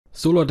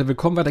So Leute,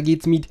 willkommen, weiter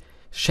geht's mit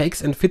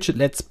Shakes and Fidget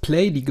Let's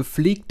Play, die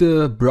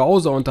gepflegte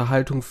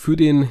Browser-Unterhaltung für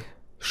den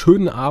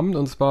schönen Abend.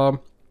 Und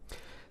zwar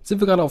sind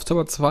wir gerade auf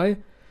Server 2,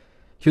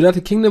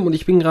 United Kingdom, und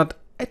ich bin gerade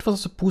etwas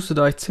aus der Puste,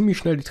 da ich ziemlich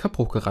schnell die Treppe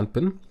hochgerannt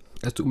bin.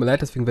 Es tut mir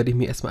leid, deswegen werde ich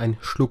mir erstmal einen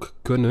Schluck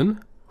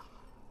gönnen.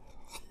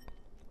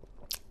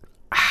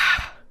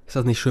 Ist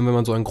das nicht schön, wenn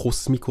man so ein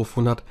großes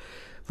Mikrofon hat,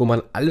 wo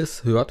man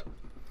alles hört?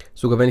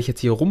 Sogar wenn ich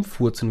jetzt hier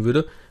rumfurzen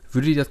würde,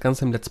 würde ich das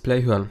Ganze im Let's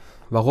Play hören.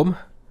 Warum?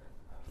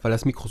 Weil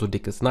das Mikro so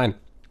dick ist. Nein,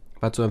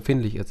 weil es so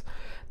empfindlich ist.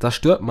 Das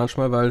stört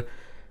manchmal, weil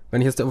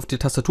wenn ich jetzt auf die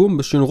Tastatur ein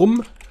bisschen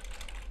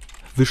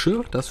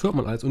rumwische, das hört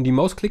man alles. Und die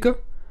Maus klicke,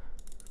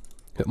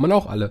 hört man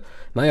auch alle.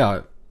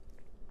 Naja,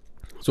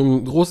 so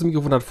ein großes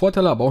Mikrofon hat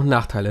Vorteile, aber auch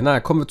Nachteile. Naja,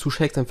 kommen wir zu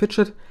Shakes and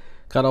Fidget.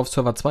 Gerade auf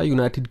Server 2,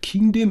 United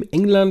Kingdom,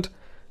 England.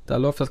 Da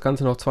läuft das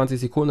Ganze noch 20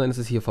 Sekunden, dann ist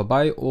es hier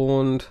vorbei.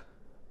 Und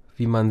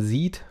wie man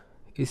sieht,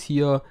 ist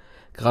hier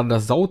gerade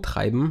das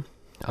Sautreiben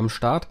am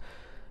Start.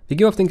 Wir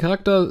gehen auf den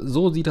Charakter,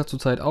 so sieht er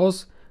zurzeit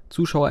aus.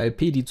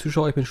 zuschauerLP, die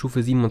Zuschauer, ich bin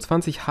Stufe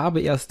 27,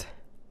 habe erst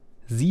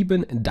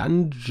 7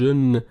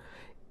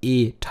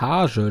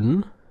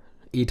 Dungeon-Etagen.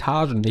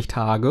 Etagen, nicht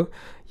Tage.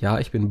 Ja,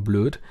 ich bin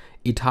blöd.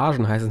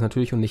 Etagen heißt es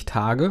natürlich und nicht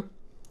Tage.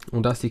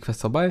 Und da ist die Quest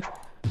vorbei.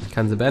 Ich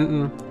kann sie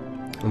beenden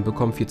und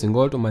bekomme 14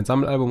 Gold. Und mein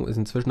Sammelalbum ist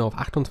inzwischen auf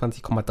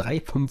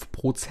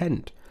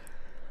 28,35%.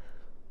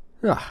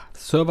 Ja,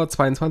 Server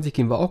 22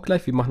 gehen wir auch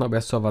gleich. Wir machen aber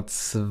erst Server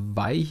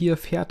 2 hier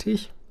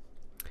fertig.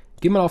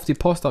 Gehen wir auf die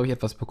Post, da habe ich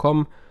etwas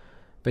bekommen.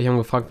 Welche haben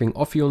gefragt wegen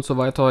Offi und so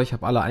weiter. Ich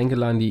habe alle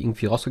eingeladen, die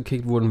irgendwie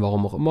rausgekickt wurden,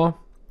 warum auch immer.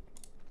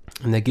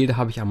 In der Gilde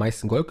habe ich am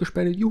meisten Gold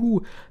gespendet.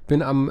 Juhu.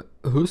 Bin am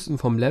höchsten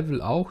vom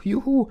Level auch.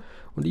 Juhu.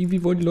 Und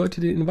irgendwie wollen die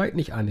Leute den Invite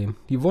nicht annehmen.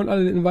 Die wollen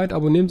alle den Invite,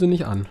 aber nehmen sie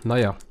nicht an.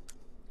 Naja,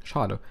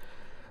 schade.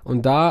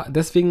 Und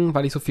deswegen,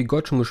 weil ich so viel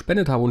Gold schon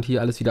gespendet habe und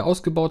hier alles wieder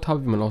ausgebaut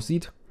habe, wie man auch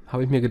sieht,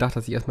 habe ich mir gedacht,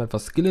 dass ich erstmal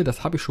etwas skille.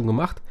 Das habe ich schon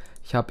gemacht.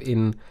 Ich habe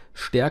in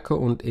Stärke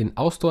und in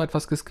Ausdauer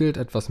etwas geskillt,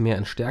 etwas mehr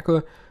in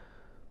Stärke.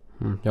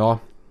 Ja,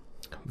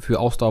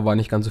 für Ausdauer war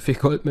nicht ganz so viel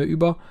Gold mehr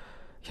über.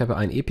 Ich habe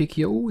ein Epic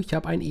hier. Ich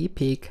habe ein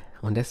Epic.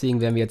 Und deswegen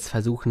werden wir jetzt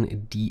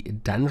versuchen, die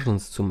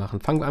Dungeons zu machen.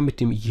 Fangen wir an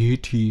mit dem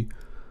Yeti.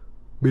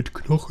 Mit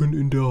Knochen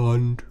in der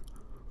Hand.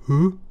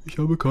 Ich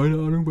habe keine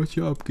Ahnung, was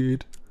hier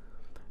abgeht.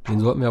 Den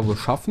sollten wir ja wohl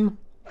schaffen.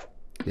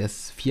 Der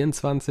ist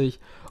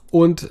 24.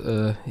 Und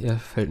er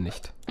fällt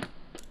nicht.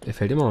 Er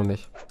fällt immer noch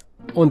nicht.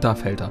 Und da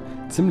fällt er.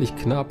 Ziemlich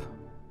knapp.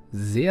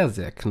 Sehr,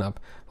 sehr knapp.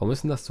 Warum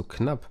ist denn das so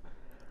knapp?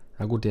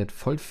 Na gut, der hat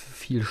voll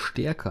viel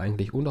Stärke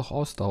eigentlich und auch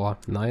Ausdauer.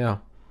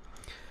 Naja.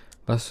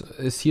 Was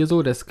ist hier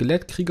so? Der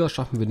Skelettkrieger,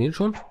 schaffen wir den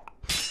schon?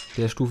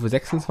 Der ist Stufe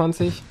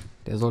 26.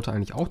 Der sollte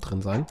eigentlich auch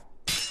drin sein.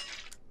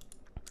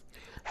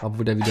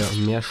 Obwohl der wieder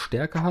mehr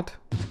Stärke hat.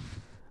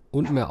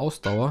 Und mehr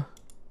Ausdauer.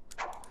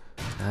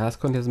 Ja, das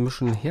könnte jetzt ein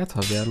bisschen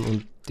härter werden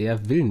und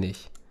der will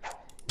nicht.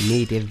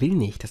 Nee, der will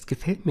nicht. Das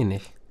gefällt mir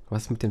nicht.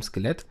 Was ist mit dem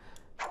Skelett?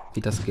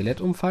 Wird das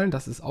Skelett umfallen?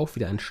 Das ist auch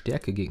wieder ein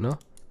Stärkegegner.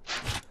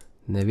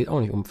 Der wird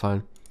auch nicht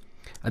umfallen.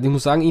 Also ich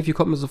muss sagen, irgendwie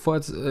kommt mir so vor,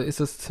 als ist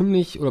das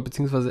ziemlich oder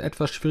beziehungsweise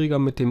etwas schwieriger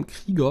mit dem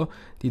Krieger,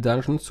 die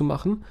Dungeons zu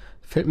machen.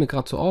 Fällt mir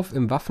gerade so auf,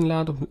 im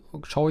Waffenladen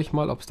schaue ich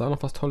mal, ob es da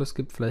noch was Tolles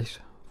gibt,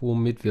 vielleicht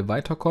womit wir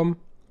weiterkommen.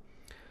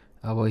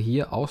 Aber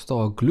hier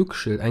Ausdauer,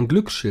 Glücksschild, ein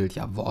Glücksschild,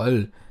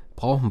 jawohl,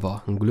 brauchen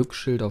wir. Ein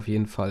Glücksschild auf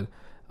jeden Fall.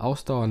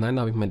 Ausdauer, nein,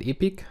 da habe ich mein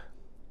Epic.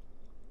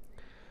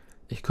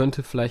 Ich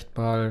könnte vielleicht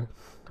mal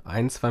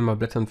zweimal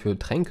blättern für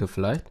Tränke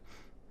vielleicht.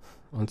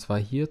 Und zwar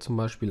hier zum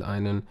Beispiel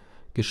einen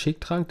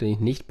Geschicktrank, den ich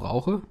nicht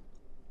brauche.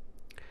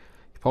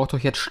 Ich brauche doch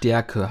jetzt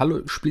Stärke.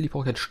 Hallo Spiel, ich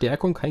brauche jetzt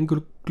Stärke und kein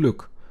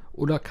Glück.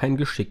 Oder kein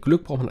Geschick.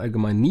 Glück braucht man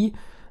allgemein nie,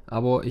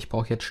 aber ich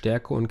brauche jetzt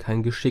Stärke und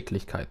keine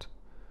Geschicklichkeit.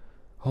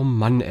 Oh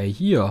Mann, ey,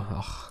 hier.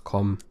 Ach,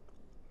 komm.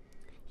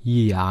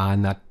 Ja,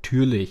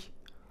 natürlich.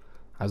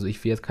 Also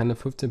ich will jetzt keine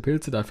 15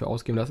 Pilze dafür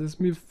ausgeben. Das ist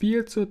mir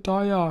viel zu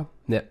teuer.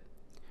 Ne.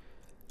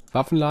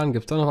 Waffenladen,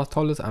 gibt es da noch was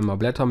Tolles? Einmal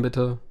blättern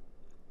bitte.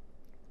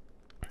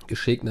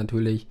 Geschickt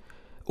natürlich.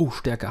 Oh,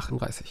 Stärke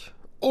 38.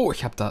 Oh,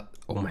 ich habe da...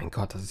 Oh mein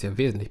Gott, das ist ja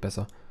wesentlich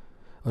besser.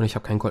 Und ich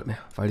habe kein Gold mehr,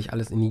 weil ich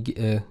alles in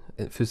die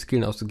für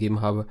Skillen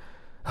ausgegeben habe.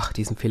 Ach,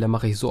 diesen Fehler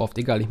mache ich so oft.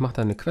 Egal, ich mache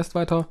da eine Quest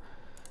weiter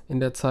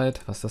in der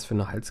Zeit. Was ist das für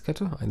eine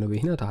Halskette? Eine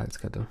behinderte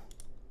Halskette.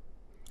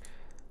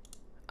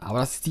 Aber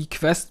das ist die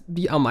Quest,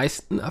 die am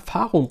meisten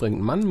Erfahrung bringt.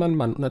 Mann, Mann,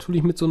 Mann. Und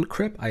natürlich mit so einem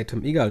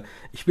Crap-Item. Egal.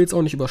 Ich will es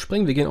auch nicht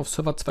überspringen. Wir gehen auf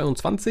Server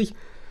 22,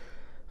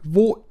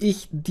 wo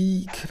ich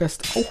die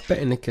Quest auch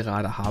beendet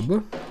gerade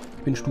habe.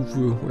 Ich bin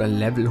Stufe oder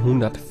Level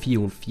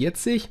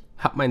 144.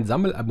 Habe mein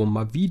Sammelalbum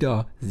mal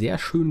wieder sehr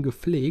schön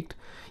gepflegt.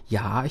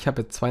 Ja, ich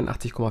habe jetzt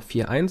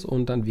 82,41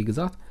 und dann, wie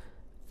gesagt,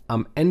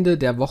 am Ende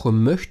der Woche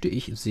möchte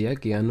ich sehr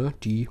gerne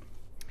die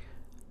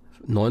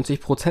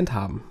 90%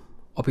 haben.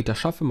 Ob ich das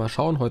schaffe, mal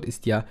schauen. Heute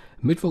ist ja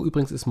Mittwoch.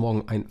 Übrigens ist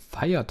morgen ein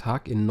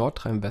Feiertag in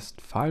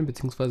Nordrhein-Westfalen,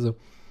 beziehungsweise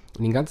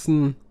in den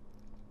ganzen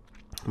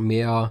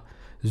mehr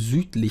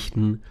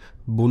südlichen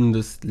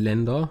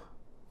Bundesländer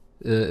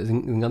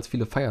sind ganz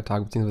viele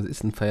Feiertage, beziehungsweise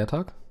ist ein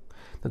Feiertag.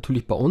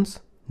 Natürlich bei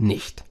uns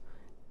nicht.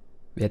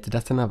 Wer hätte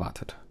das denn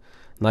erwartet?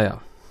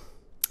 Naja.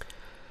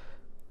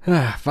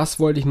 Was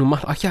wollte ich nun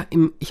machen? Ach ja,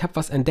 ich habe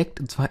was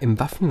entdeckt, und zwar im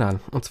Waffenladen.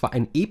 Und zwar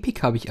ein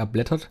Epic habe ich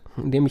erblättert.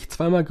 Indem ich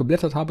zweimal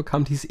geblättert habe,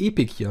 kam dieses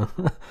Epic hier.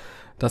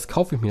 Das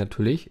kaufe ich mir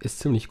natürlich. Ist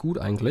ziemlich gut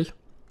eigentlich.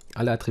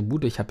 Alle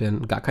Attribute. Ich habe ja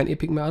gar kein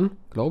Epic mehr an,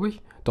 glaube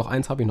ich. Doch,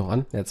 eins habe ich noch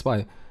an. Ja,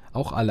 zwei.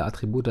 Auch alle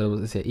Attribute. Das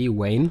ist ja eh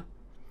Wayne.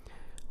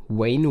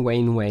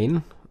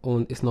 Wayne.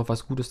 Und ist noch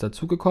was Gutes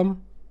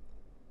dazugekommen?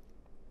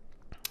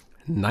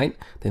 Nein,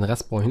 den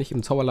Rest brauche ich nicht.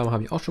 Im Zauberlamm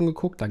habe ich auch schon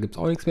geguckt, da gibt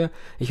es auch nichts mehr.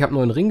 Ich habe einen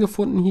neuen Ring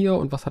gefunden hier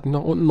und was hatte ich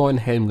noch? Und einen neuen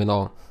Helm,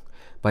 genau.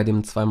 Bei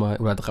dem zweimal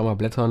oder dreimal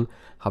Blättern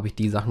habe ich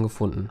die Sachen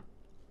gefunden.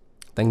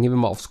 Dann gehen wir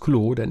mal aufs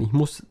Klo, denn ich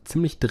muss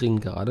ziemlich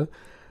dringend gerade.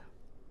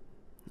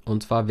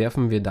 Und zwar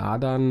werfen wir da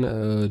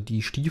dann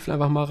die Stiefel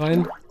einfach mal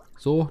rein.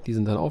 So, die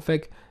sind dann auch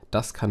weg.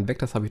 Das kann weg,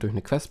 das habe ich durch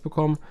eine Quest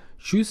bekommen.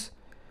 Tschüss.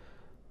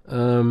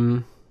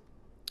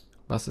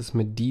 Was ist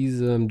mit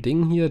diesem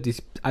Ding hier? Die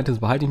Items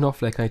behalte ich noch,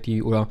 vielleicht kann ich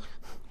die oder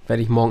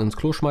werde ich morgen ins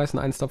Klo schmeißen,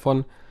 eins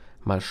davon.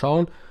 Mal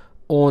schauen.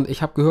 Und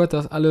ich habe gehört,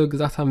 dass alle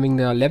gesagt haben, wegen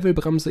der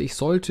Levelbremse, ich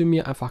sollte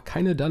mir einfach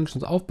keine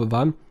Dungeons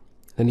aufbewahren.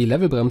 Denn die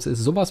Levelbremse ist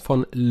sowas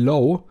von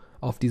low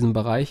auf diesem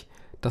Bereich,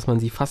 dass man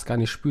sie fast gar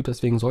nicht spürt.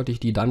 Deswegen sollte ich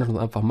die Dungeons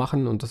einfach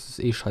machen und das ist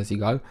eh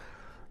scheißegal.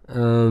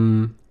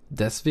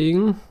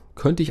 Deswegen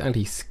könnte ich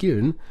eigentlich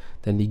skillen,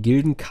 denn die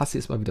Gildenkasse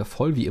ist mal wieder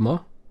voll, wie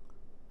immer.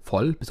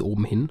 Voll, bis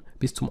oben hin,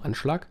 bis zum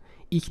Anschlag.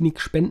 Ich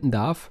nichts spenden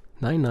darf.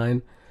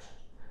 Nein.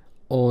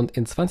 Und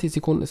in 20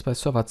 Sekunden ist bei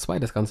Server 2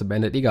 das Ganze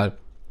beendet. Egal.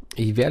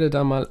 Ich werde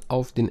da mal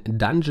auf den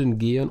Dungeon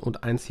gehen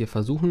und eins hier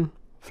versuchen.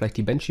 Vielleicht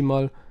die Banshee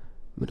mal.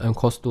 Mit einem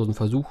kostenlosen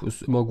Versuch.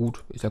 Ist immer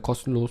gut. Ist ja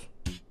kostenlos.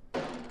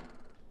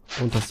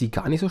 Und das sieht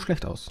gar nicht so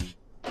schlecht aus.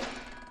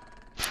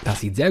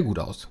 Das sieht sehr gut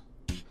aus.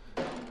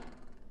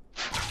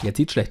 Jetzt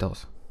sieht es schlecht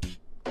aus.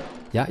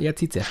 Ja, jetzt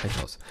sieht es sehr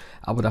schlecht aus.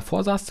 Aber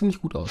davor sah es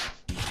ziemlich gut aus.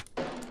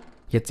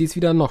 Jetzt sieht es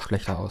wieder noch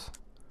schlechter aus.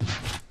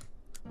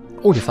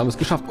 Oh, jetzt haben wir es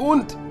geschafft.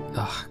 Und...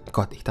 Ach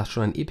Gott, ich dachte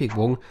schon ein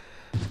Epic-Bogen.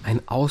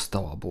 Ein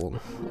Ausdauerbogen.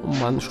 Oh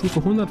Mann, Stufe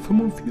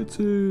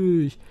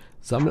 145.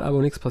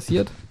 Sammelalbum, nichts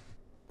passiert.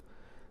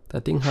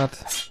 Das Ding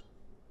hat...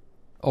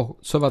 Oh,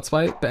 Server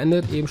 2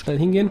 beendet. Eben schnell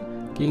hingehen.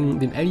 Gegen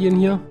den Alien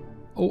hier.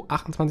 Oh,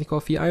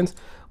 28,41.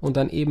 Und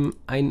dann eben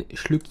ein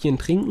Schlückchen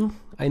trinken.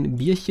 Ein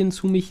Bierchen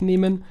zu mich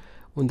nehmen.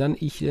 Und dann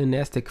ich die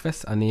nächste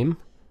Quest annehmen.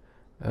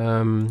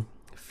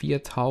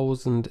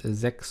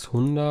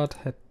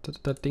 4600 hätte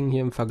das Ding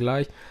hier im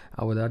Vergleich.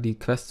 Aber da die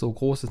Quest so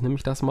groß ist, nehme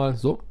ich das mal.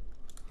 So.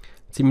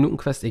 10 Minuten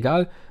Quest,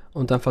 egal.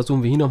 Und dann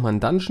versuchen wir hier nochmal einen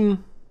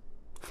Dungeon.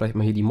 Vielleicht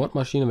mal hier die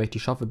Mod-Maschine. Wenn ich die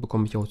schaffe,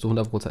 bekomme ich auch zu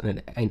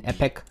 100% ein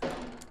Epic.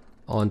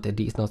 Und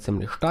die ist noch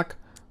ziemlich stark.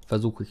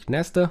 Versuche ich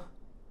nächste.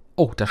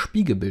 Oh, das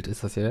Spiegelbild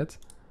ist das ja jetzt.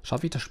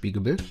 Schaffe ich das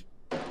Spiegelbild?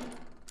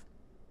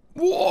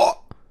 Wow!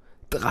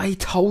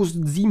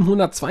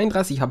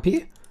 3732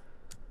 HP?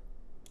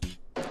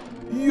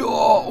 Ja,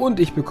 und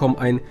ich bekomme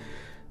ein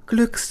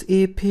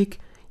Glücksepik.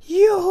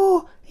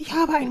 Juhu, ich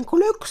habe ein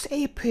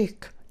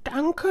Glücksepik.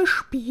 Danke,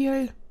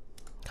 Spiel.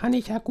 Kann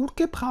ich ja gut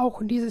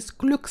gebrauchen, dieses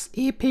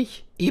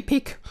Glücksepik.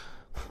 Epic.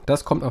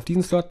 Das kommt auf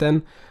diesen Slot,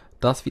 denn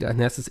das wird als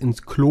nächstes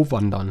ins Klo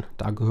wandern.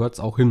 Da gehört es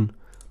auch hin.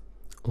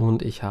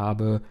 Und ich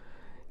habe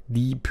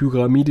die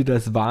Pyramide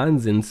des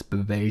Wahnsinns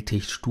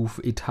bewältigt.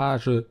 Stufe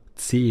Etage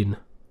 10.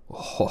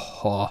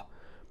 Hoho.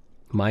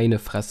 Meine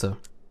Fresse.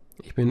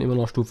 Ich bin immer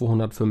noch Stufe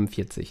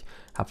 145.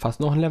 Hab fast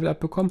noch ein Level-Up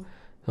bekommen.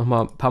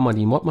 Nochmal ein paar Mal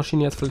die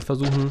Mordmaschine jetzt vielleicht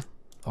versuchen.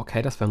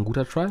 Okay, das war ein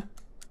guter Try.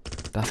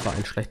 Das war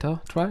ein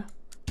schlechter Try.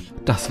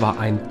 Das war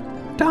ein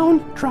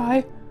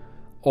Down-Try.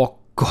 Oh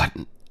Gott.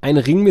 Ein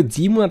Ring mit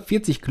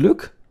 740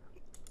 Glück?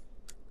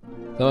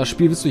 Sag mal,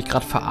 Spiel, willst du dich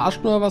gerade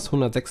verarschen oder was?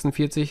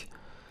 146.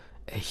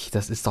 Echt,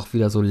 das ist doch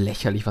wieder so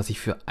lächerlich, was ich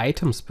für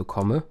Items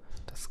bekomme.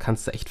 Das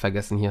kannst du echt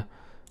vergessen hier.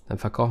 Dann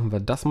verkaufen wir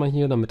das mal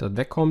hier, damit das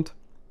wegkommt.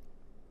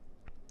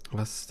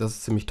 Das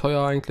ist ziemlich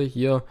teuer eigentlich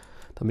hier,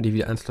 damit ich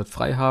wieder einen Slot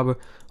frei habe.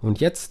 Und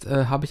jetzt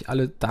habe ich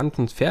alle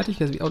Dungeons fertig.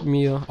 Jetzt wird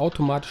mir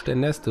automatisch der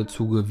nächste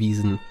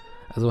zugewiesen.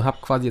 Also habe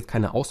quasi jetzt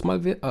keine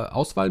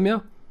Auswahl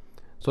mehr,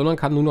 sondern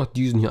kann nur noch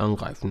diesen hier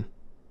angreifen.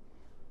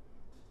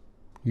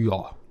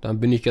 Ja, dann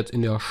bin ich jetzt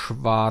in der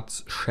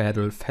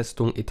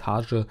Schwarzschädel-Festung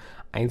Etage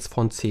 1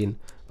 von 10.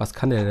 Was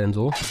kann der denn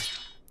so?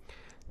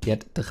 Der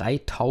hat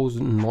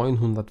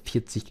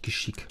 3940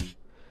 Geschick.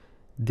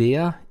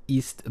 Der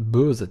ist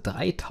böse.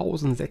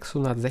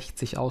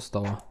 3660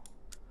 Ausdauer.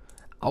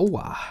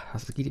 Aua,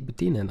 was geht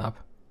mit denen denn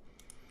ab?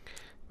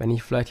 Wenn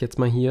ich vielleicht jetzt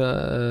mal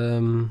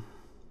hier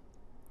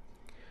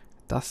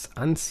das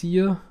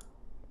anziehe,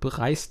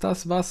 bereißt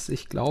das was?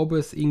 Ich glaube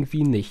es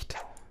irgendwie nicht.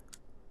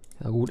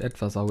 Ja gut,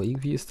 etwas, aber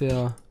irgendwie ist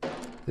der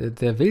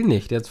will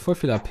nicht. Der hat voll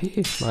viel AP.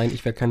 Nein,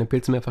 ich werde keine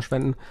Pilze mehr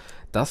verschwenden.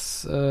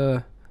 Das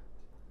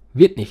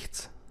wird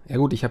nichts. Ja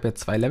gut, ich habe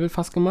jetzt 2 Level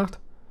fast gemacht.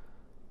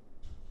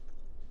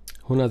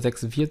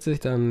 146,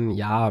 dann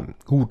ja,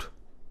 gut.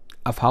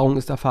 Erfahrung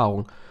ist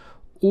Erfahrung.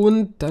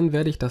 Und dann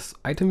werde ich das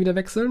Item wieder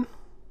wechseln.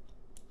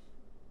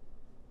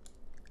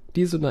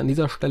 An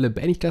dieser Stelle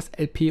beende ich das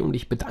LP und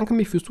ich bedanke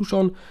mich fürs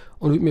Zuschauen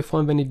und würde mich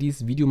freuen, wenn ihr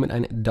dieses Video mit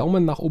einem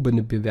Daumen nach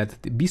oben bewertet.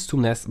 Bis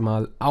zum nächsten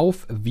Mal.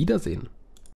 Auf Wiedersehen.